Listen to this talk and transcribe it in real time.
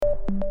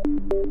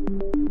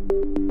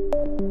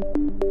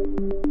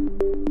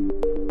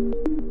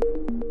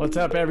What's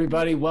up,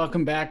 everybody?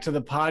 Welcome back to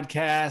the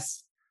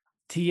podcast,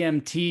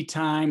 TMT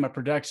Time, a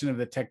production of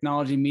the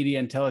Technology, Media,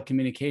 and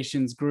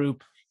Telecommunications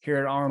Group here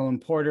at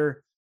Arnold &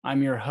 Porter.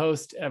 I'm your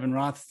host, Evan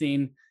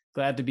Rothstein.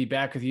 Glad to be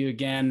back with you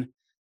again.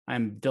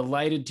 I'm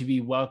delighted to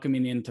be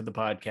welcoming into the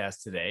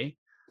podcast today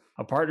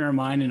a partner of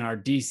mine in our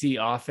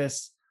DC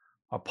office,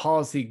 a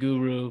policy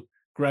guru,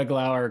 Greg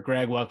Lauer.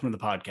 Greg, welcome to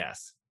the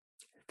podcast.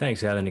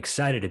 Thanks, Evan.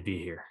 Excited to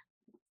be here.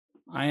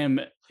 I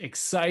am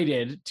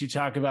excited to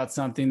talk about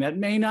something that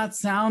may not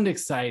sound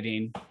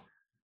exciting,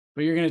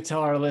 but you're going to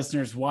tell our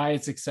listeners why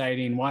it's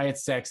exciting, why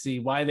it's sexy,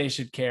 why they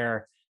should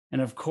care.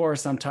 And of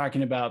course, I'm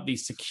talking about the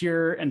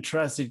Secure and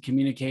Trusted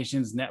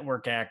Communications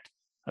Network Act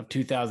of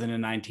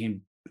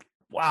 2019.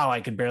 Wow,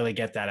 I could barely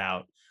get that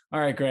out. All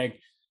right, Greg,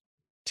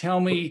 tell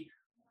me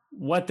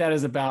what that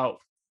is about,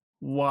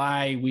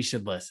 why we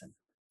should listen.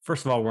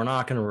 First of all, we're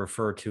not going to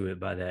refer to it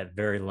by that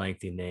very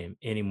lengthy name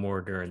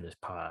anymore during this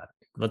pod.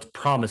 Let's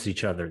promise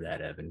each other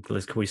that, Evan.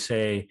 Can we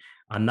say,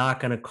 I'm not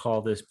going to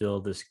call this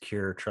bill the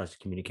Secure Trusted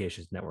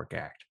Communications Network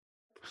Act?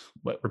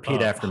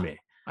 Repeat after me.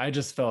 I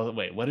just fell.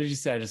 Wait, what did you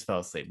say? I just fell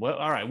asleep. What?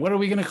 All right. What are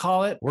we going to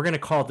call it? We're going to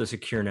call it the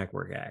Secure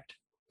Network Act.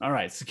 All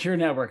right. Secure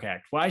Network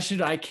Act. Why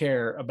should I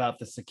care about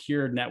the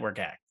Secure Network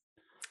Act?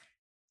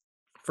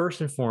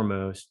 First and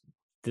foremost,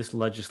 this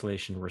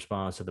legislation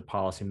responds to the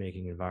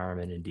policymaking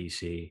environment in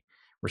DC,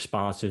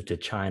 responsive to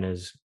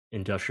China's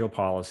industrial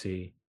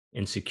policy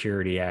and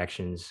security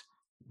actions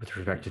with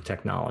respect to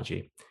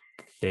technology.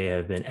 They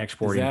have been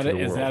exporting to the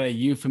world. Is that a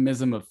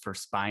euphemism for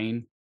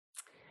spying?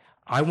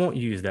 I won't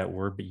use that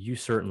word, but you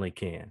certainly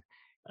can.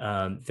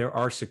 There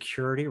are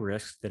security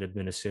risks that have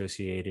been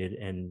associated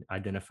and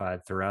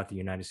identified throughout the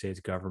United States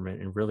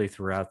government and really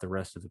throughout the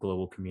rest of the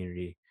global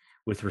community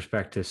with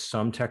respect to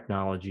some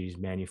technologies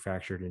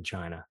manufactured in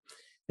China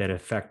that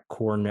affect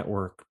core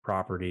network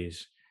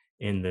properties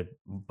in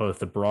both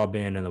the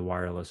broadband and the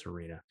wireless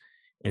arena.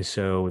 And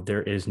so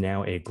there is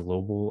now a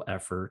global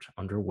effort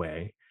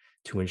underway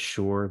to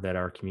ensure that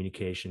our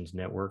communications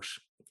networks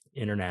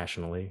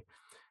internationally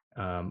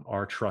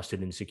are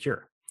trusted and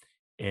secure.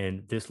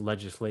 And this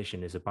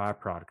legislation is a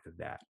byproduct of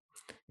that.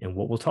 And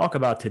what we'll talk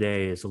about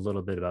today is a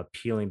little bit about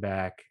peeling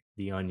back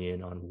the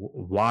onion on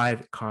why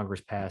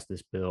Congress passed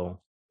this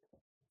bill,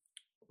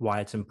 why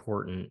it's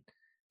important,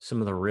 some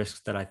of the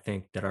risks that I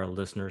think that our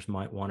listeners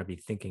might want to be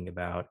thinking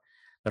about,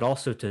 but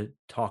also to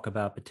talk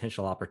about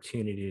potential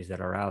opportunities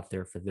that are out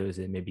there for those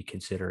that may be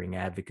considering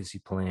advocacy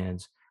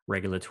plans,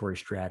 regulatory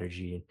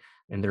strategy,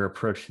 and their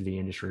approach to the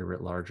industry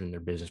writ large in their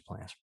business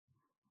plans.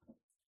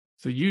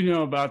 So you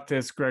know about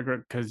this, Greg,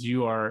 because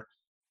you are,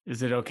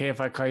 is it okay if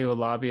I call you a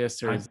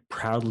lobbyist? I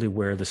proudly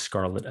wear the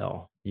Scarlet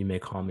L. You may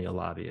call me a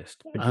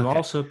lobbyist, but you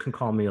also can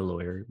call me a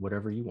lawyer,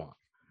 whatever you want.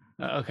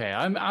 Okay,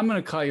 I'm going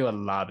to call you a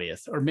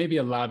lobbyist, or maybe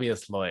a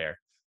lobbyist lawyer.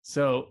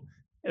 So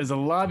as a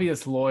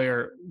lobbyist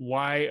lawyer,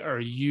 why are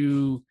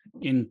you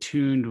in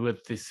tune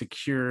with the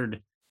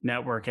Secured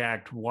Network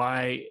Act?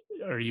 Why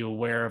are you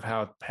aware of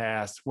how it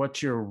passed?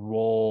 What's your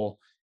role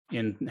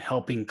in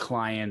helping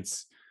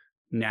clients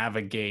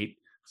navigate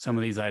some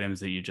of these items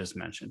that you just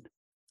mentioned?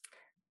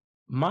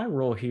 My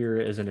role here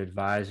as an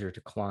advisor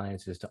to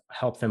clients is to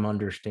help them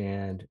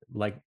understand,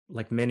 like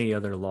many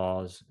other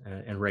laws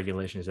and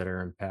regulations that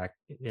are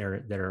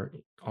that are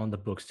on the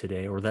books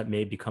today, or that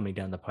may be coming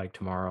down the pike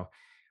tomorrow.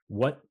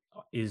 What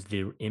is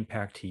the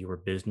impact to your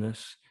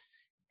business?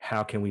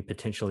 How can we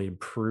potentially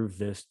improve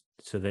this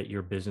so that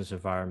your business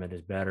environment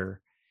is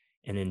better?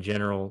 And in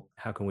general,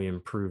 how can we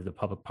improve the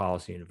public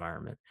policy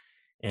environment?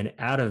 And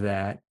out of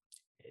that,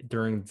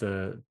 during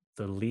the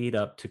lead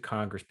up to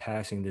Congress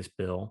passing this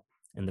bill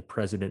and the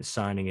president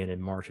signing it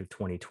in March of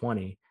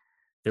 2020,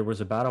 there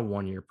was about a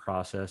 1-year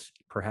process,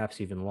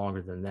 perhaps even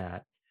longer than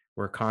that,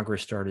 where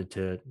Congress started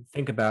to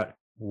think about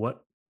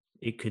what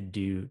it could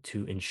do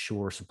to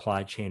ensure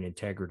supply chain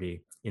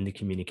integrity in the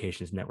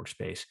communications network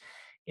space.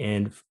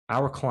 And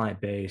our client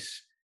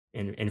base,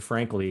 and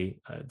frankly,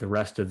 the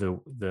rest of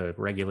the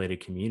regulated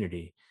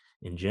community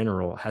in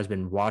general, has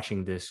been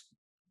watching this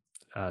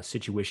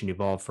situation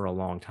evolve for a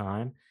long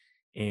time.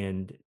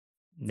 And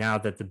now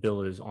that the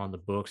bill is on the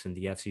books and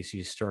the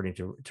FCC is starting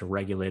to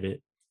regulate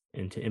it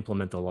and to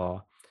implement the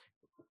law,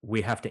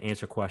 we have to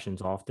answer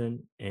questions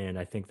often. And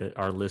I think that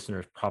our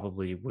listeners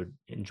probably would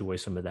enjoy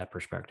some of that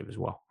perspective as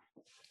well.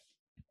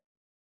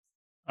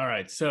 All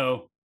right.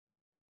 So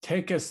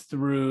take us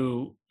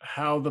through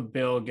how the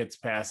bill gets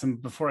passed.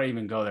 And before I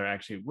even go there,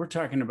 actually, we're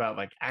talking about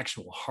like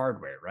actual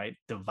hardware, right?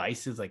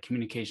 Devices, like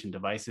communication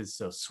devices.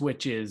 So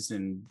switches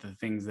and the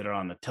things that are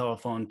on the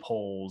telephone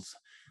poles,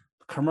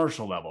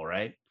 commercial level,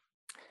 right?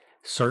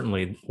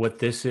 Certainly. What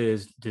this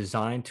is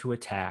designed to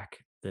attack,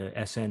 the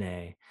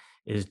SNA,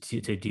 is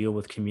to deal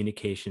with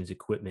communications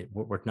equipment.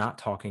 What we're not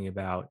talking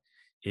about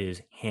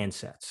is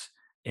handsets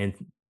and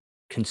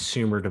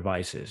consumer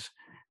devices.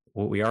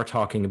 What we are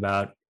talking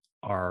about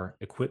are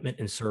equipment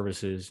and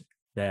services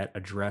that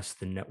address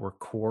the network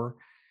core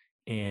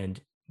and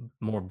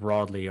more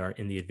broadly are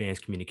in the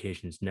advanced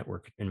communications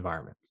network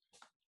environment.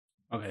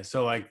 Okay,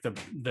 so like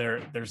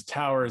there's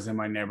towers in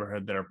my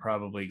neighborhood that are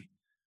probably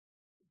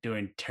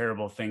doing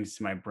terrible things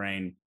to my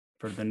brain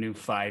for the new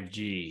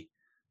 5G.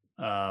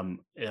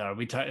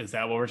 Is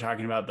that what we're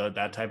talking about?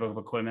 That type of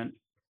equipment?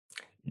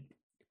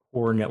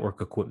 Or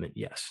network equipment,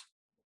 yes.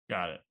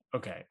 Got it.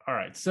 Okay. All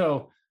right.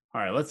 So,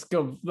 all right, let's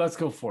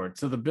go forward.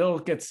 So the bill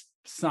gets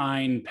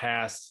signed,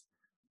 passed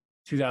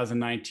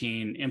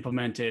 2019,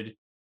 implemented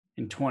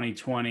in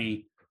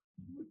 2020.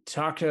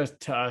 Talk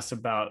to us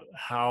about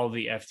how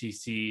the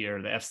FTC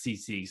or the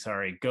FCC,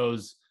 sorry,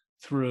 goes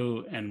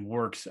through and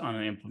works on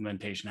an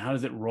implementation. How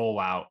does it roll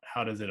out?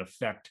 How does it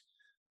affect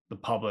the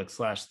public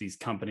 / these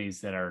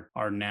companies that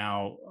are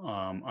now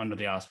under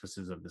the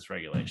auspices of this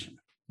regulation?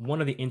 One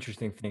of the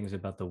interesting things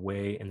about the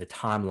way and the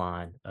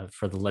timeline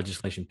for the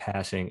legislation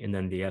passing and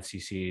then the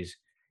FCC's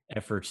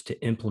efforts to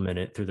implement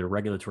it through the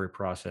regulatory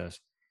process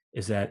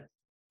is that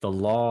the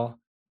law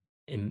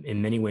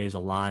in many ways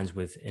aligns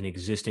with an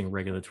existing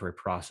regulatory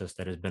process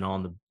that has been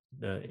on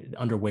the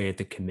underway at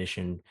the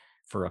commission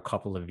for a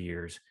couple of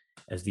years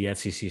as the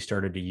FCC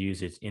started to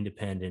use its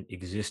independent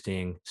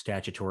existing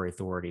statutory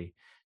authority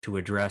to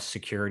address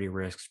security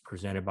risks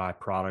presented by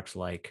products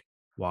like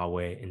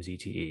Huawei and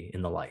ZTE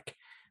and the like,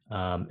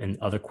 and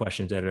other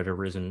questions that had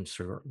arisen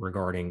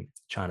regarding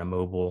China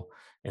Mobile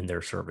and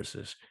their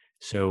services.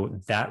 So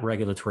that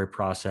regulatory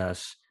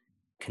process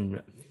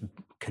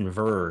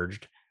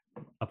converged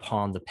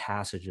upon the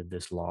passage of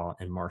this law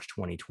in March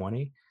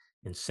 2020.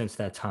 And since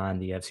that time,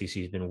 the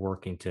FCC has been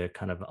working to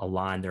kind of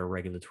align their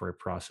regulatory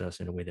process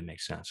in a way that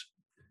makes sense.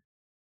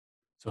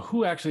 So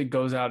who actually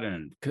goes out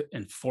and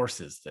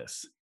enforces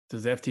this?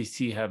 Does the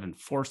FTC have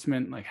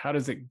enforcement? Like, how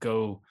does it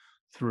go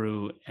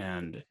through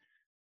and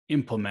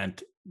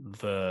implement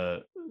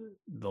the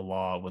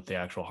law with the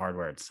actual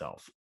hardware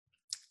itself?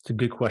 It's a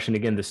good question.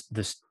 Again,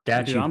 the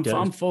statute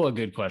I'm full of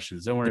good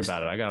questions. Don't worry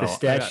about it. I got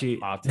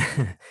lots of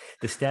them.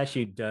 The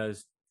statute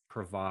does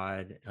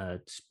provide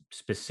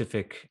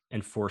specific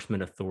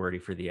enforcement authority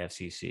for the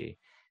FCC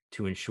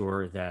to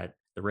ensure that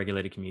the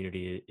regulated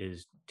community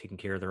is taking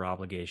care of their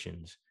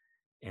obligations,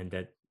 and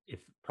that if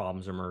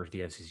problems emerge,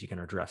 the FCC can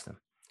address them.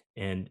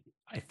 And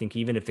I think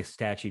even if the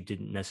statute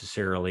didn't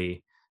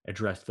necessarily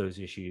address those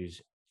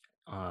issues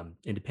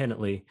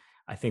independently,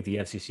 I think the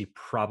FCC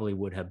probably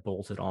would have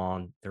bolted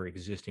on their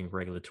existing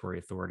regulatory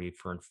authority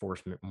for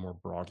enforcement more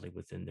broadly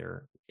within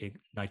their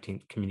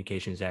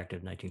Communications Act of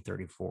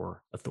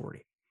 1934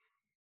 authority.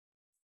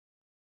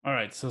 All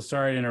right. So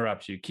sorry to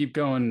interrupt you. Keep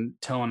going,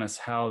 telling us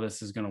how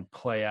this is going to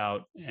play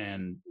out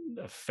and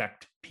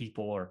affect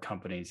people or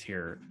companies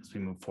here as we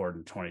move forward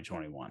in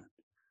 2021.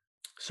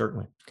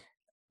 Certainly.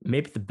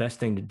 Maybe the best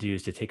thing to do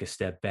is to take a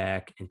step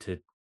back and to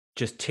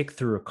just tick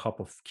through a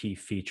couple of key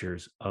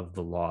features of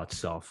the law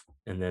itself,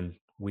 and then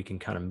we can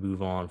kind of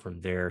move on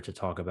from there to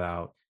talk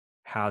about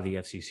how the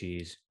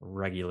FCC is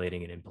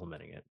regulating and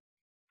implementing it.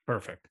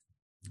 Perfect.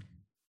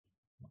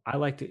 I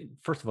like to,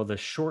 first of all, the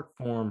short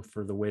form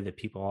for the way that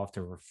people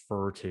often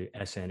refer to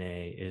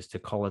SNA is to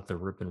call it the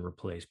Rip and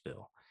Replace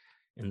Bill.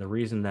 And the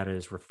reason that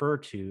is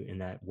referred to in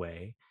that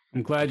way.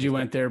 I'm glad you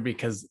went there,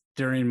 because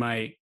during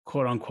my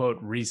quote unquote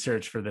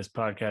research for this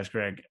podcast,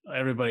 Greg,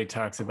 everybody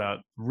talks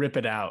about rip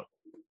it out,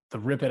 the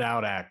Rip It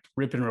Out Act,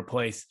 rip and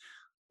replace.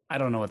 I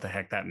don't know what the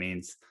heck that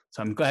means.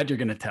 So I'm glad you're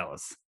going to tell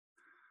us.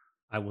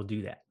 I will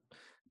do that.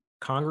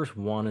 Congress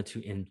wanted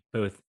to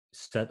both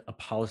set a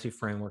policy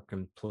framework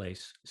in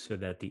place so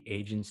that the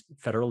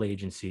federal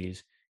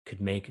agencies could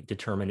make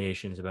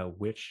determinations about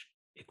which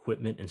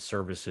equipment and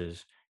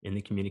services in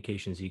the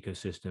communications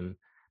ecosystem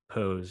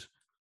pose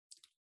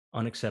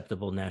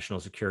unacceptable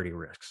national security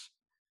risks.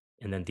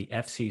 And then the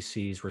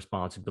FCC's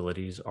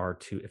responsibilities are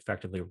to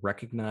effectively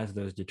recognize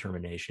those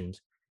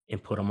determinations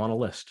and put them on a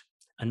list,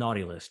 a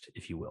naughty list,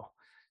 if you will.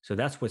 So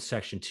that's what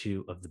Section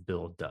 2 of the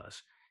bill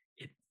does.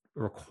 It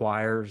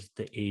requires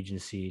the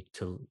agency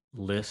to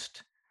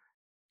list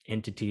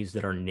entities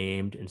that are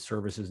named and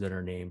services that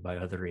are named by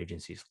other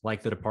agencies,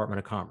 like the Department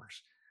of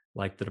Commerce,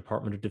 like the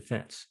Department of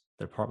Defense,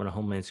 the Department of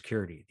Homeland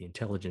Security, the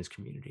intelligence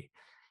community,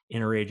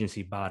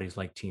 interagency bodies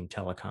like Team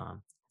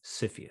Telecom,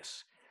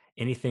 CFIUS,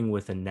 anything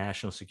with a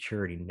national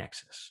security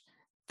nexus.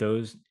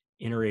 Those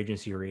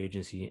interagency or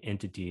agency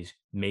entities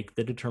make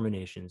the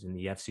determinations, and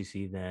the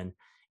FCC then,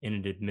 in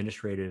an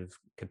administrative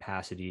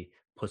capacity,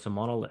 puts them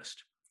on a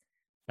list.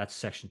 That's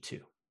Section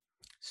 2.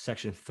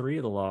 Section 3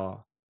 of the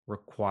law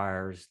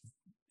requires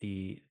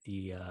the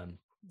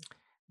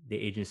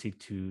agency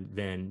to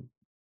then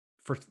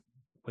first,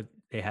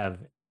 they have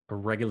a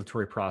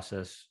regulatory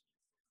process,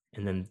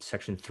 and then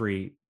Section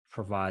 3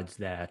 provides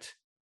that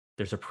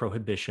there's a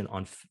prohibition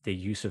on the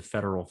use of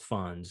federal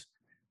funds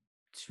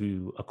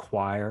to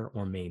acquire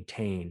or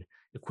maintain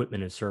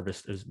equipment and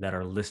services that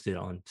are listed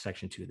on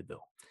Section 2 of the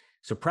bill.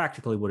 So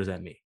practically, what does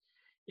that mean?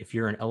 If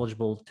you're an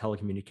eligible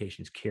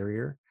telecommunications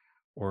carrier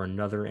or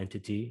another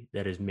entity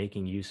that is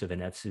making use of an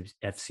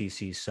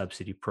FCC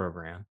subsidy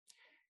program,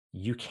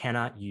 you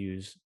cannot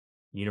use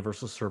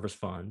universal service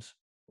funds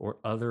or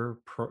other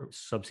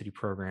subsidy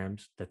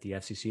programs that the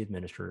FCC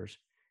administers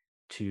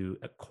to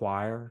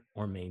acquire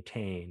or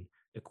maintain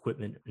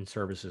equipment and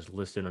services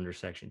listed under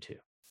Section 2.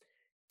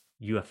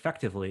 You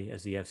effectively,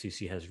 as the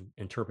FCC has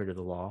interpreted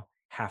the law,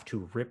 have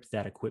to rip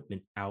that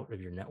equipment out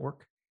of your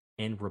network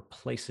and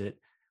replace it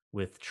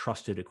with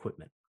trusted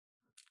equipment.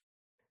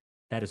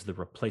 That is the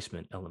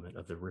replacement element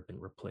of the rip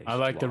and replace. I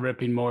like law. the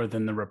ripping more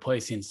than the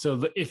replacing.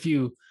 So if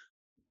you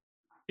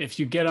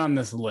get on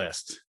this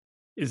list,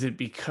 is it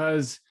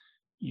because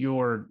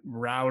your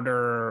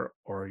router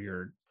or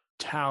your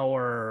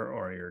tower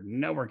or your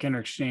network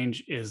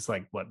interchange is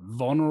like what,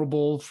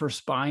 vulnerable for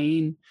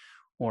spying,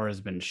 or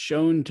has been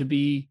shown to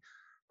be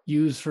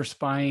used for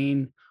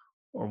spying,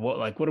 or what?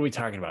 Like, what are we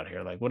talking about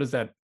here? Like, what does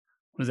that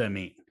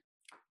mean?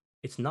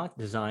 It's not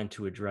designed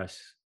to address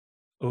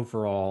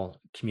overall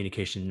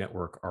communication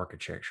network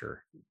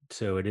architecture.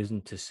 So it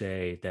isn't to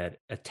say that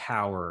a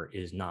tower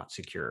is not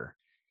secure.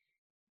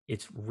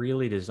 It's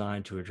really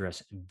designed to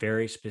address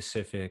very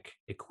specific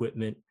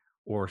equipment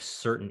or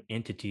certain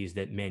entities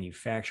that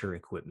manufacture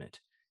equipment,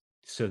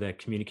 so that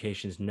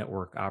communications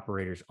network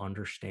operators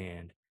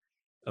understand,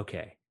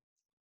 okay,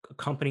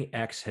 company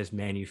X has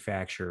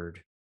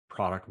manufactured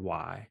product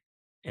Y,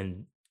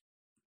 and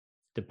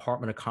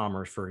Department of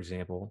Commerce, for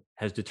example,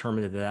 has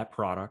determined that that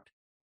product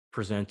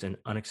presents an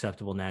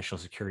unacceptable national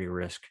security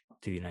risk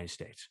to the United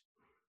States.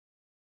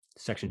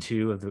 Section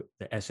 2 of the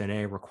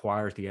SNA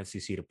requires the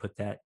FCC to put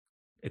that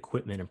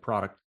equipment and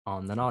product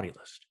on the naughty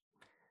list.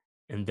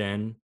 And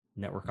then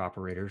network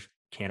operators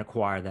can't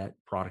acquire that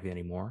product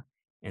anymore,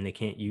 and they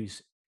can't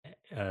use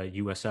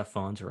USF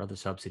funds or other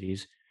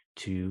subsidies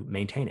to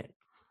maintain it.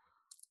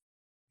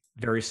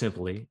 Very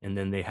simply, and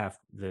then they have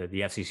the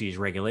FCC's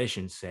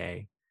regulations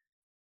say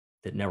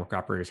that network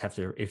operators have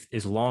to, if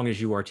as long as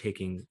you are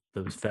taking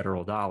those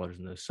federal dollars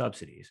and those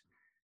subsidies,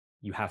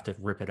 you have to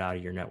rip it out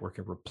of your network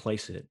and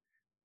replace it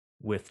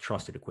with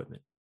trusted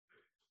equipment.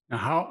 Now,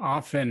 how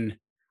often,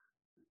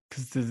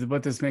 because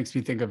what this makes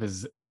me think of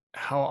is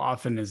how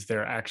often is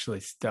there actually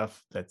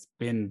stuff that's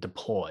been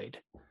deployed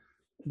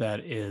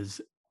that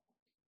is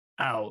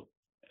out,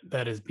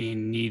 that is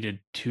being needed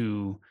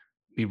to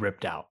be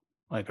ripped out?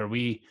 Like, are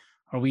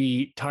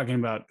we talking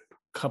about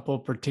a couple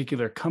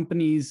particular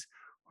companies,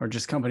 or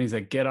just companies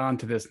that get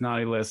onto this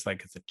naughty list?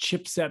 Like, it's a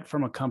chipset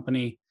from a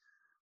company.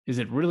 Is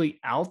it really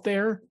out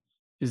there?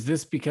 Is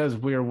this because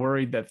we're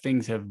worried that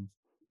things have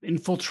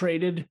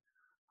infiltrated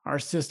our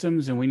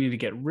systems and we need to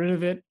get rid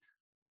of it,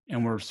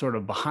 and we're sort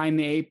of behind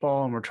the eight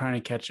ball and we're trying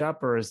to catch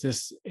up? Or is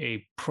this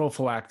a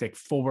prophylactic,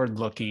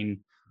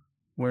 forward-looking,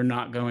 we're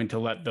not going to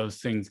let those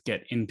things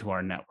get into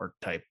our network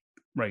type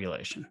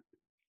regulation?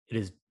 It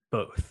is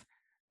both.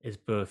 It's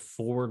both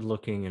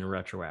forward-looking and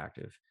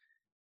retroactive.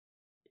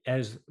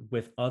 As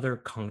with other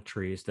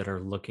countries that are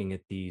looking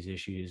at these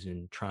issues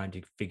and trying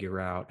to figure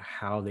out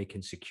how they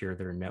can secure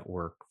their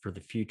network for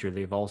the future,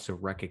 they've also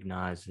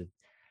recognized that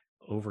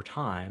over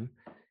time,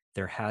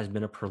 there has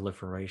been a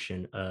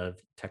proliferation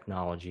of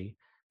technology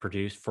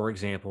produced, for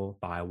example,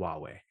 by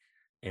Huawei.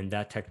 And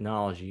that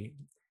technology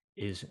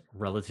is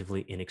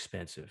relatively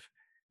inexpensive.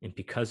 And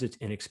because it's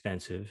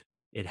inexpensive,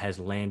 it has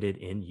landed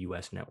in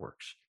US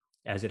networks,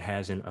 as it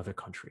has in other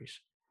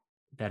countries.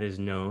 That is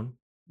known.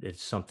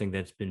 It's something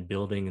that's been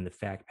building in the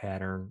fact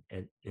pattern,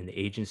 and the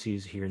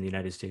agencies here in the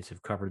United States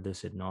have covered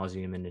this ad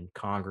nauseum, and in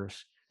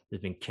Congress,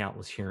 there's been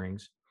countless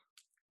hearings,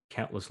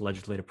 countless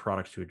legislative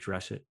products to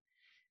address it.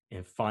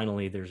 And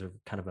finally, there's a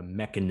kind of a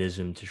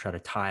mechanism to try to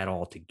tie it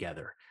all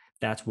together.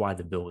 That's why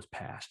the bill was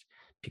passed,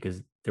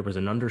 because there was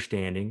an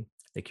understanding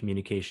that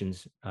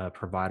communications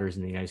providers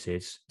in the United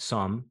States,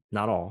 some,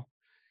 not all,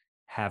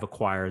 have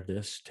acquired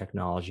this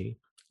technology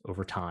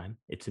over time.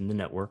 It's in the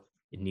network.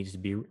 It needs to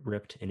be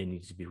ripped and it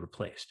needs to be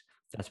replaced.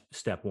 That's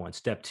step one.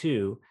 Step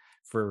two,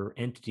 for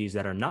entities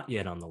that are not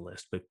yet on the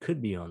list but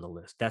could be on the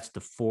list, that's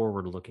the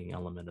forward-looking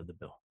element of the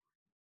bill.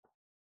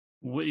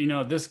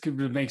 Well, this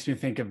makes me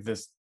think of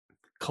this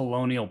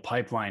Colonial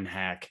Pipeline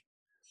hack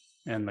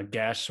and the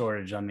gas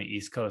shortage on the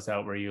East Coast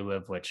out where you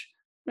live, which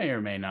may or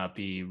may not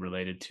be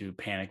related to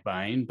panic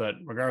buying. But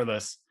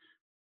regardless,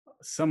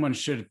 someone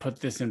should put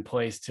this in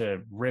place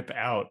to rip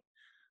out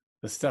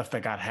the stuff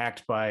that got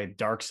hacked by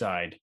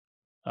DarkSide,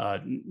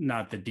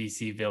 not the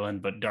DC villain,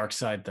 but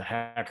DarkSide, the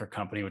hacker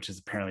company, which is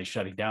apparently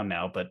shutting down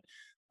now. But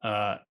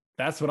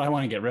that's what I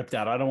want to get ripped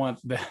out. I don't want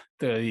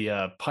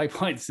the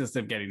pipeline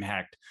system getting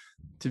hacked.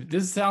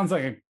 This sounds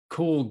like a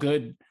cool,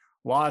 good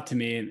law to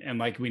me, and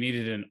like we need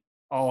it in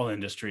all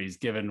industries,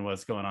 given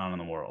what's going on in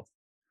the world.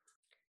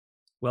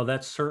 Well,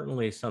 that's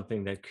certainly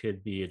something that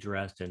could be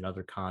addressed in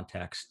other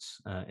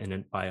contexts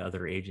and by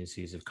other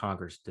agencies if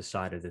Congress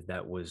decided that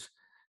that was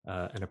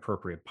an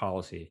appropriate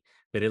policy.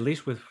 But at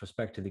least with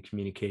respect to the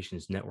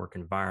communications network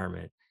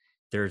environment,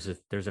 there's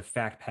a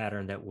fact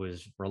pattern that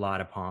was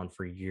relied upon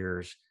for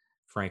years,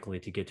 frankly,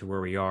 to get to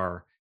where we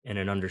are, and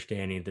an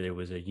understanding that it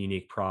was a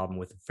unique problem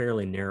with a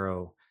fairly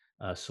narrow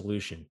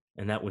solution.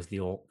 And that was the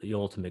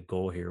ultimate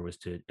goal here, was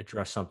to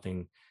address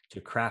something,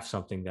 to craft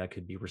something that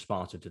could be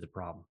responsive to the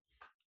problem.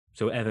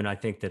 So, Evan, I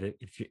think that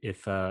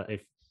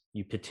if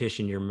you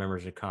petition your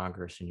members of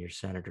Congress and your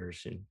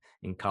senators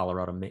in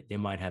Colorado, they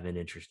might have an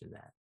interest in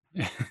that.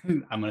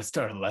 I'm going to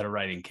start a letter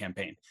writing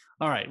campaign.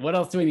 All right. What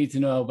else do we need to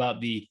know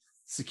about the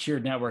Secure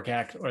Network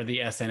Act, or the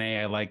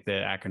SNA? I like the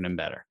acronym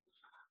better.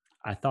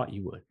 I thought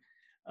you would.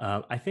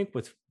 I think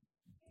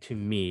to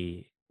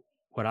me,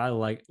 what I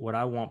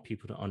want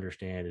people to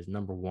understand is,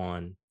 number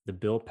one,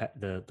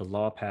 the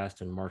law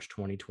passed in March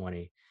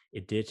 2020.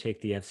 It did take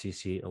the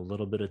FCC a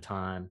little bit of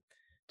time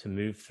to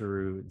move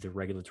through the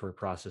regulatory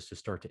process to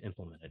start to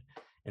implement it.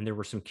 And there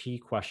were some key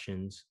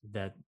questions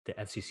that the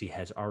FCC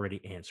has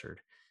already answered.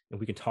 And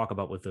we can talk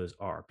about what those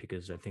are,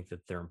 because I think that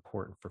they're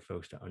important for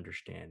folks to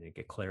understand and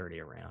get clarity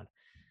around.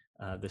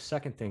 The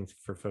second thing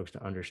for folks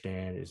to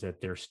understand is that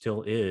there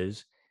still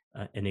is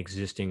an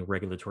existing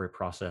regulatory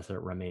process that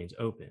remains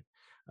open.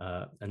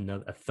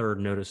 A third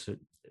notice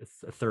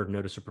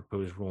of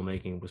proposed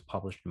rulemaking was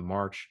published in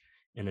March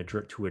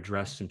to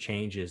address some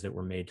changes that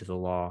were made to the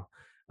law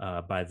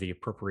by the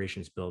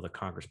appropriations bill that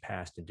Congress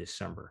passed in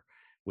December,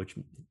 which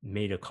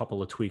made a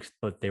couple of tweaks,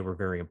 but they were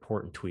very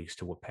important tweaks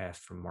to what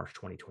passed from March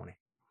 2020.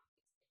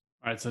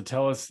 All right. So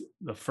tell us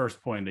the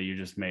first point that you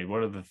just made.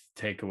 What are the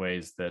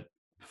takeaways that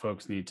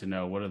folks need to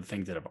know? What are the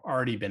things that have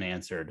already been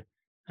answered?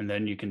 And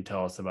then you can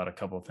tell us about a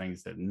couple of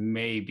things that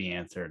may be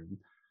answered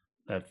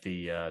that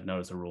the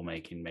notice of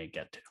rulemaking may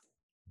get to.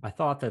 I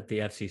thought that the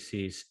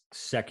FCC's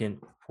second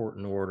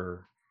important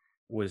order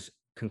was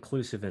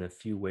conclusive in a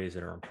few ways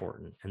that are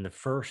important. And the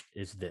first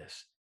is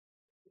this.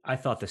 I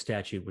thought the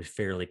statute was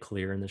fairly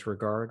clear in this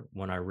regard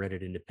when I read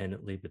it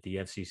independently, but the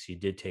FCC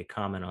did take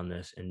comment on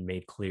this and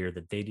made clear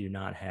that they do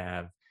not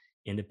have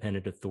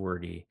independent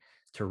authority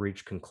to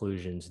reach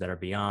conclusions that are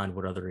beyond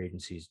what other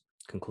agencies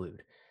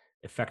conclude.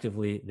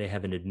 Effectively, they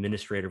have an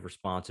administrative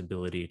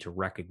responsibility to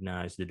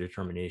recognize the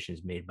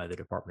determinations made by the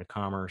Department of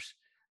Commerce,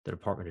 the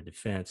Department of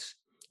Defense,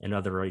 and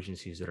other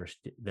agencies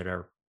that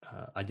are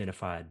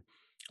identified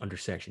under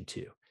Section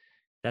 2.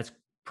 That's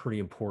pretty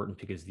important,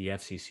 because the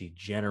FCC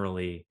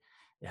generally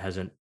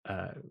hasn't,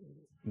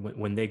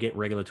 when they get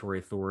regulatory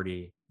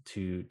authority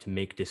to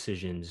make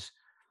decisions,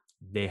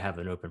 they have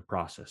an open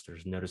process.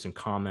 There's notice and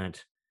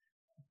comment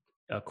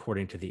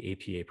according to the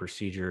APA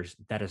procedures.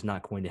 That is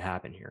not going to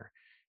happen here.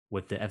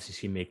 What the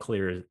FCC made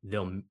clear is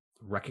they'll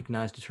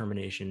recognize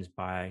determinations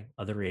by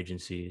other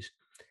agencies.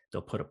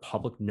 They'll put a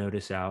public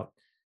notice out,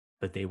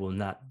 but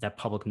that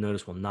public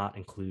notice will not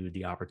include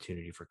the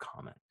opportunity for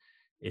comment.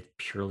 It's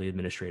purely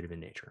administrative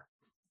in nature.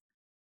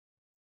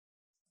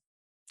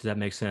 Does that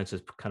make sense?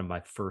 It's kind of my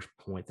first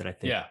point that I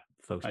think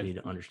folks need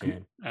to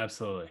understand.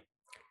 Absolutely.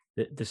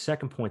 The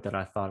second point that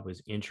I thought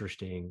was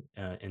interesting,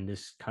 and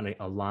this kind of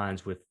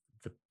aligns with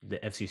the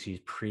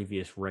FCC's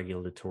previous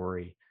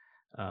regulatory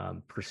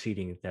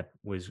proceeding that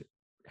was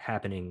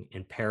happening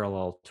in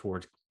parallel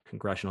towards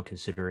congressional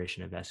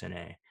consideration of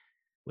SNA,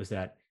 was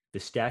that the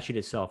statute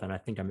itself, and I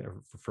think I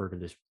referred to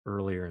this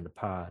earlier in the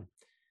pod,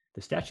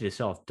 the statute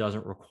itself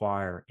doesn't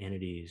require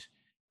entities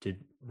to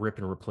rip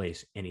and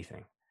replace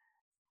anything.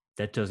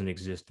 That doesn't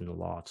exist in the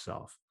law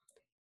itself.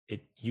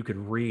 You could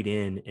read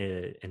in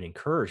an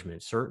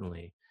encouragement,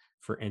 certainly,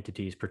 for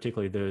entities,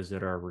 particularly those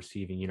that are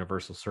receiving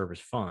universal service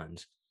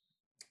funds,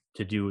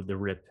 to do the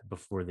RIP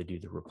before they do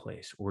the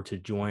replace, or to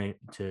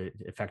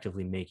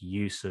effectively make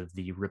use of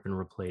the RIP and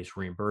replace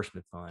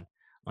reimbursement fund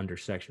under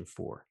Section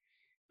 4.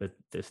 But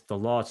the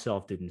law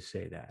itself didn't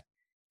say that.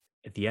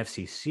 At the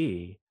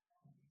FCC,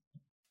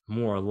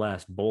 more or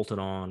less bolted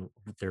on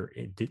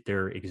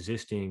their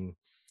existing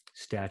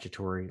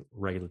statutory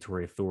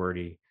regulatory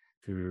authority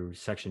through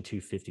Section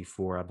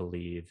 254, I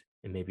believe,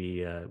 and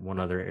maybe one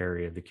other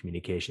area of the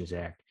Communications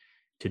Act,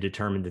 to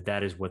determine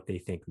that is what they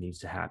think needs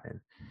to happen.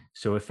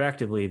 So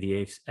effectively,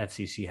 the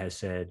FCC has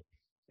said,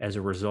 as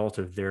a result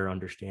of their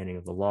understanding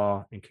of the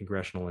law and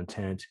congressional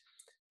intent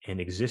and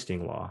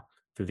existing law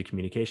through the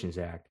Communications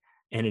Act,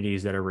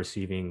 entities that are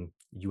receiving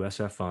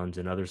USF funds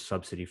and other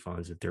subsidy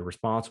funds that they're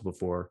responsible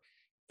for,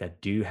 that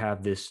do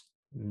have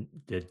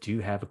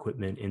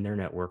equipment in their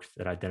networks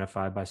that are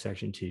identified by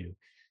Section 2,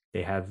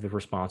 they have the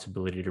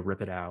responsibility to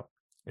rip it out,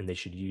 and they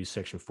should use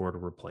Section 4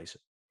 to replace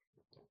it.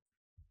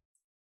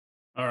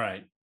 All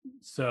right.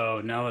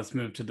 So now let's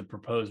move to the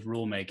proposed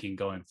rulemaking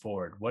going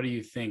forward. What do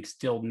you think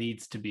still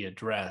needs to be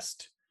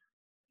addressed,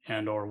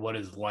 and or what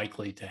is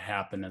likely to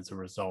happen as a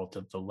result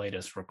of the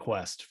latest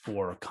request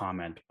for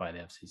comment by the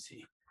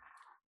FCC?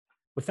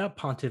 Without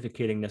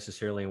pontificating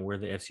necessarily on where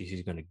the FCC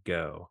is going to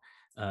go.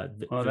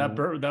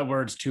 That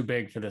word's too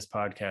big for this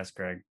podcast,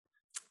 Greg.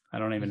 I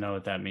don't even know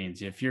what that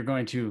means. If you're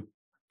going to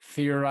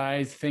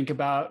theorize, think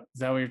about,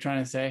 is that what you're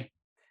trying to say?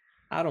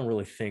 I don't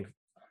really think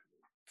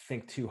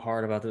too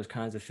hard about those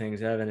kinds of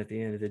things, Evan. At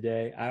the end of the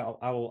day,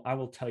 I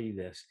will tell you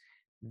this: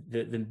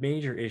 the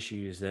major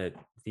issues that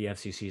the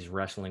FCC is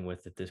wrestling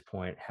with at this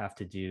point have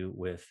to do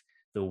with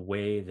the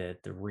way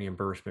that the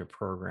reimbursement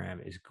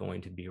program is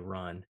going to be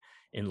run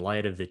in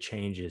light of the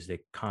changes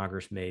that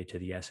Congress made to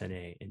the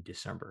SNA in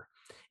December.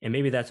 And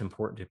maybe that's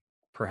important to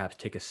perhaps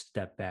take a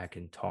step back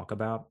and talk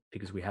about,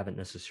 because we haven't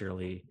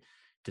necessarily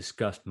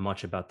discussed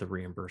much about the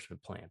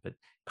reimbursement plan. But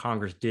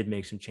Congress did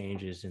make some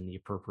changes in the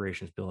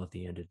appropriations bill at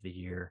the end of the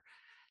year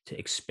to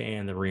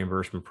expand the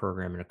reimbursement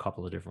program in a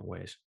couple of different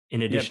ways.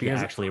 in Yeah, addition to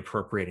because actually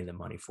appropriating the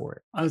money for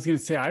it. I was going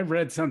to say, I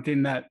read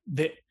something that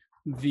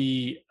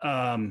the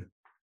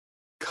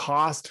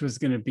cost was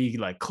going to be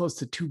like close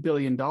to $2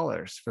 billion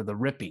for the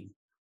ripping.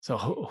 So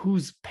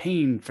who's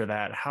paying for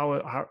that?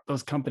 How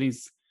those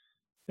companies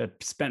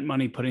that spent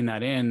money putting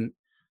that in,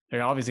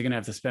 they're obviously going to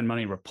have to spend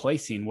money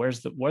replacing.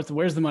 Where's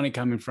the money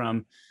coming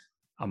from?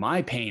 Am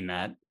I paying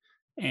that?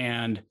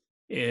 And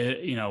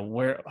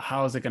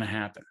how is it going to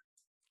happen?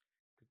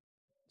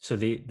 So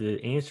the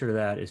answer to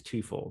that is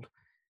twofold.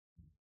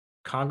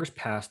 Congress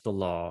passed the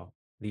law,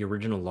 the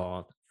original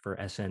law for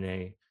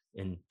SNA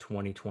in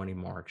 2020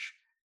 March,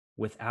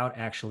 without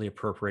actually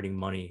appropriating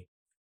money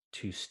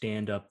to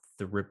stand up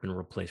the rip and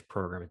replace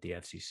program at the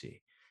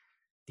FCC.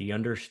 The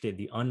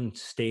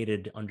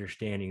unstated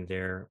understanding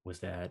there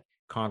was that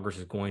Congress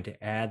is going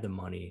to add the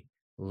money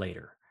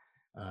later.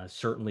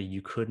 Certainly,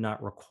 you could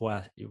not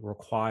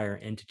require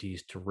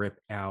entities to rip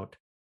out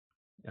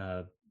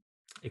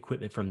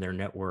equipment from their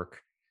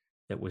network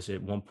that was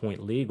at one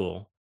point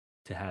legal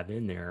to have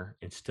in there,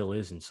 and still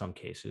is in some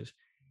cases,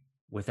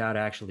 without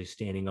actually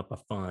standing up a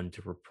fund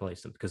to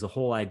replace them. Because the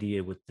whole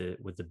idea with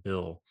the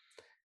bill,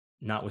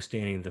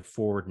 notwithstanding the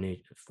forward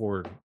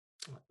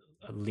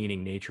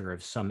leaning nature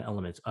of some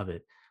elements of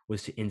it,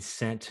 was to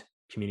incent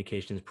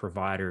communications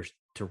providers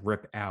to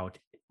rip out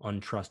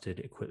untrusted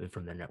equipment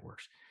from their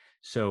networks.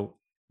 So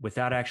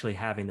without actually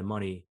having the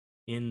money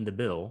in the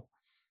bill,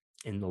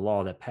 in the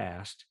law that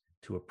passed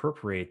to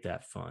appropriate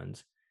that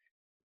funds,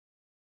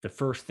 the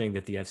first thing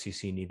that the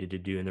FCC needed to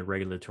do in the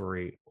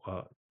regulatory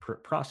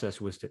process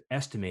was to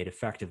estimate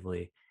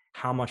effectively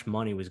how much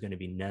money was going to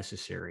be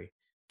necessary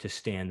to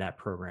stand that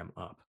program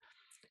up.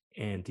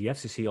 And the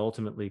FCC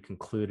ultimately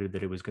concluded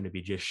that it was going to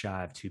be just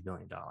shy of $2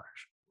 billion.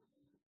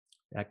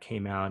 That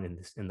came out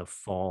in the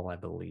fall, I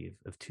believe,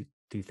 of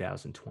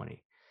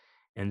 2020.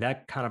 And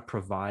that kind of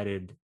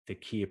provided the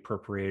key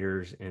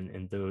appropriators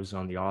and those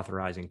on the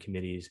authorizing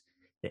committees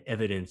the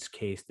evidence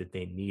case that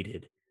they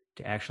needed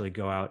to actually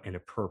go out and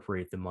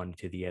appropriate the money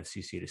to the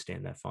FCC to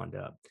stand that fund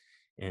up.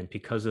 And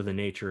because of the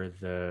nature of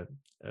the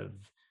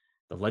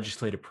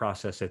legislative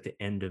process at the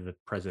end of the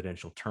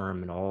presidential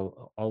term and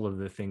all of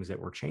the things that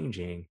were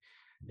changing,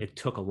 it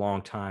took a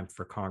long time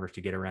for Congress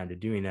to get around to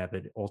doing that.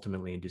 But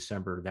ultimately in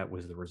December, that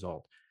was the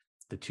result.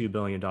 The $2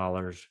 billion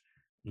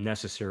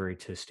necessary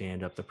to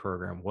stand up the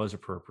program was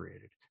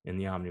appropriated in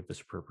the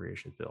omnibus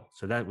appropriations bill.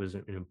 So that was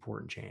an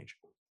important change.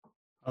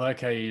 I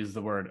like how you use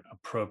the word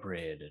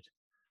appropriated.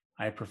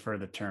 I prefer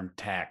the term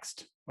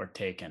taxed or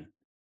taken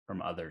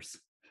from others.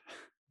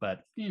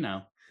 But,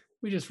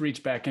 we just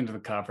reach back into the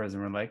coffers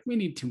and we're like, we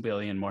need $2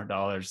 billion more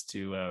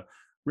to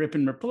rip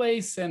and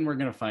replace, and we're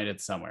going to find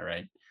it somewhere,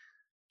 right?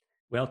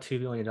 Well, $2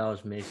 billion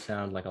may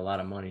sound like a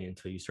lot of money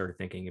until you started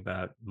thinking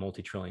about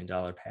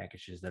multi-trillion-dollar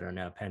packages that are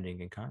now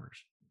pending in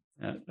Congress.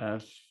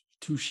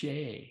 Touche.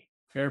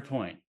 Fair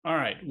point. All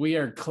right. We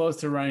are close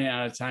to running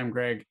out of time,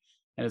 Greg.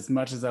 And as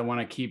much as I want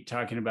to keep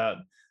talking about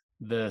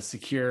the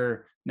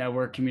Secure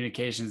Network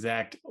Communications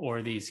Act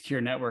or the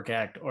Secure Network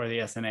Act or the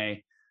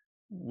SNA,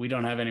 we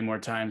don't have any more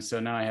time. So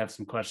now I have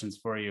some questions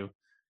for you,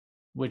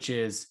 which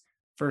is,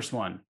 first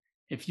one,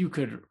 if you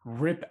could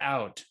rip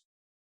out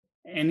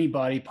any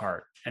body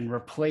part and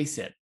replace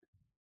it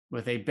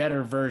with a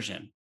better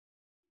version,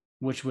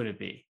 which would it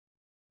be?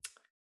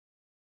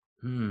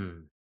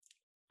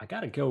 I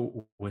got to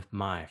go with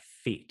my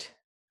feet.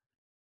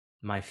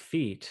 My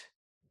feet,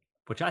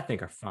 which I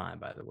think are fine,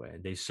 by the way.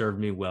 They served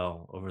me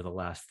well over the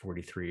last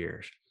 43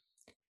 years.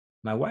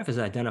 My wife has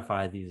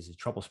identified these as a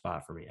trouble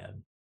spot for me,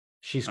 Ed.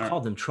 She's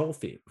called them troll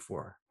feet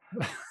before.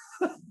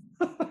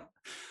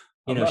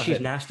 She's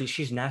nasty.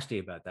 She's nasty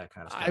about that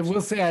kind of stuff. I will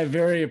say I'm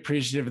very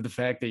appreciative of the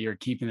fact that you're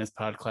keeping this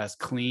podcast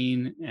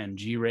clean and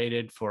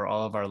G-rated for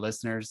all of our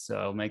listeners. So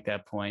I'll make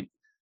that point.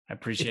 I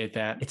appreciate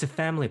that. It's a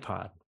family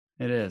pod.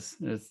 It is.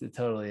 It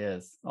totally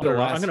is. I'm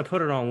going to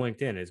put it on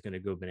LinkedIn. It's going to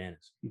go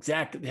bananas.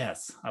 Exactly.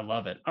 Yes. I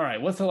love it. All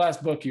right. What's the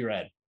last book you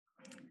read?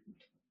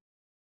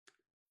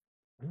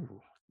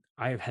 Ooh,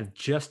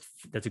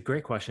 that's a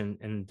great question.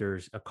 And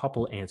there's a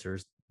couple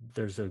answers.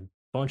 There's a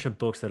bunch of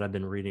books that I've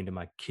been reading to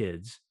my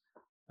kids.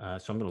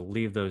 So I'm going to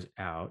leave those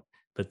out.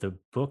 But the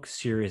book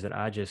series that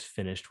I just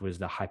finished was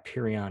the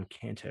Hyperion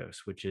Cantos,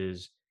 which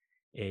is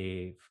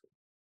a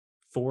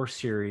book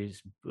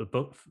series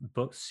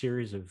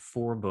of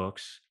 4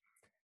 books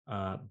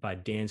by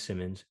Dan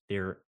Simmons.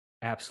 They're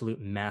absolute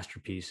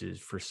masterpieces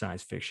for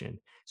science fiction.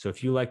 So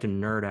if you like to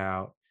nerd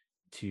out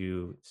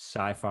to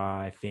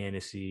sci-fi,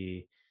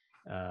 fantasy,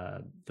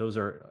 those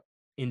are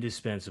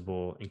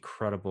indispensable,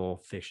 incredible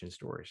fiction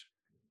stories.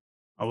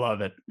 I love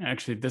it.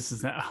 Actually, this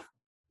is a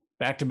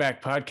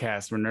back-to-back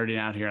podcast. We're nerding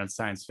out here on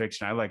science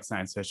fiction. I like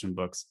science fiction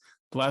books.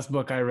 The last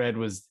book I read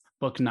was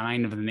book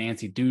 9 of the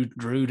Nancy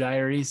Drew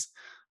Diaries,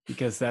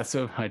 because that's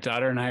what my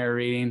daughter and I are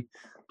reading.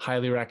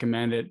 Highly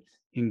recommend it.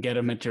 You can get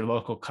them at your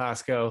local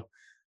Costco.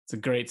 It's a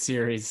great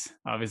series,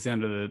 obviously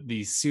under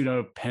the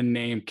pseudo pen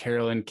name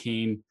Carolyn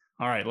Keene.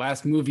 All right,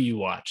 last movie you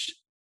watched.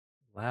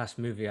 Last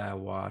movie I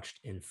watched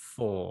in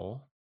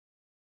full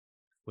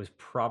was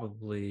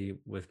probably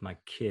with my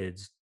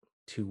kids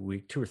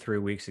 2 or 3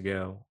 weeks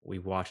ago, we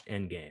watched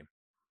Endgame,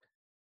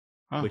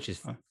 Oh, which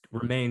is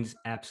remains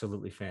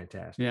absolutely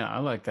fantastic. yeah, I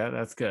like that.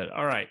 That's good.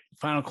 All right.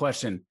 Final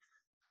question.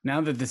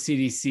 Now that the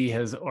CDC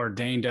has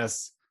ordained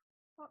us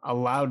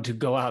allowed to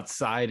go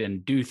outside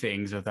and do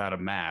things without a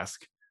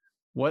mask,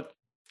 what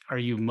are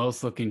you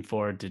most looking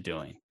forward to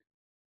doing?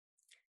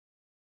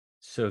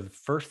 So the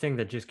first thing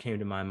that just came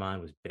to my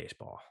mind was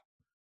baseball.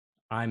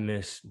 I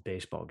miss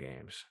baseball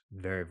games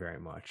very, very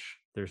much.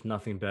 There's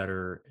nothing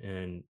better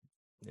in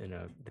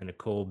a than a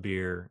cold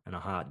beer and a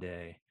hot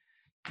day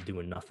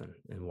doing nothing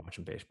and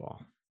watching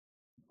baseball.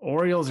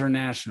 Orioles or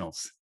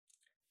Nationals?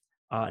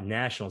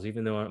 Nationals,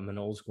 even though I'm an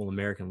old school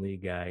American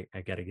League guy,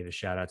 I got to give a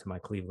shout out to my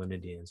Cleveland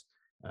Indians.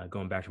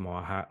 Going back to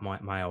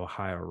my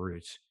Ohio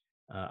roots,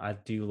 I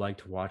do like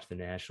to watch the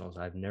Nationals.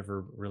 I've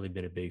never really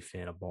been a big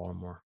fan of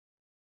Baltimore.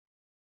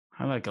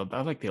 I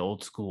like the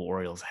old school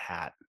Orioles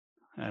hat.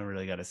 I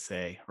really got to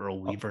say, Earl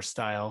Oh, Weaver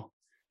style,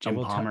 I Jim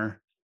will tell. Palmer.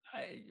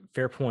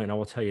 Fair point. I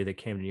will tell you that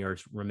Camden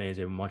Yards remains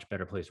a much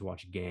better place to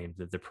watch a game.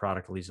 That the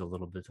product leaves a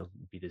little bit to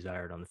be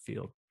desired on the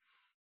field.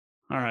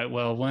 All right.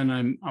 Well, when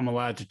I'm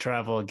allowed to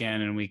travel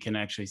again and we can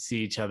actually see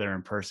each other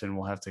in person,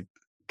 we'll have to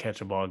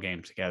catch a ball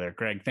game together.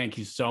 Greg, thank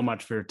you so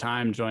much for your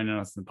time joining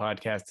us in the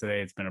podcast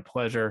today. It's been a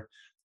pleasure.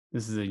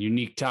 This is a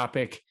unique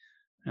topic,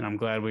 and I'm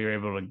glad we were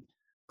able to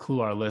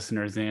clue our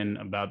listeners in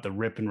about the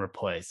rip and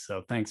replace.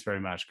 So thanks very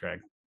much,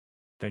 Greg.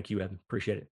 Thank you, Evan. Appreciate it.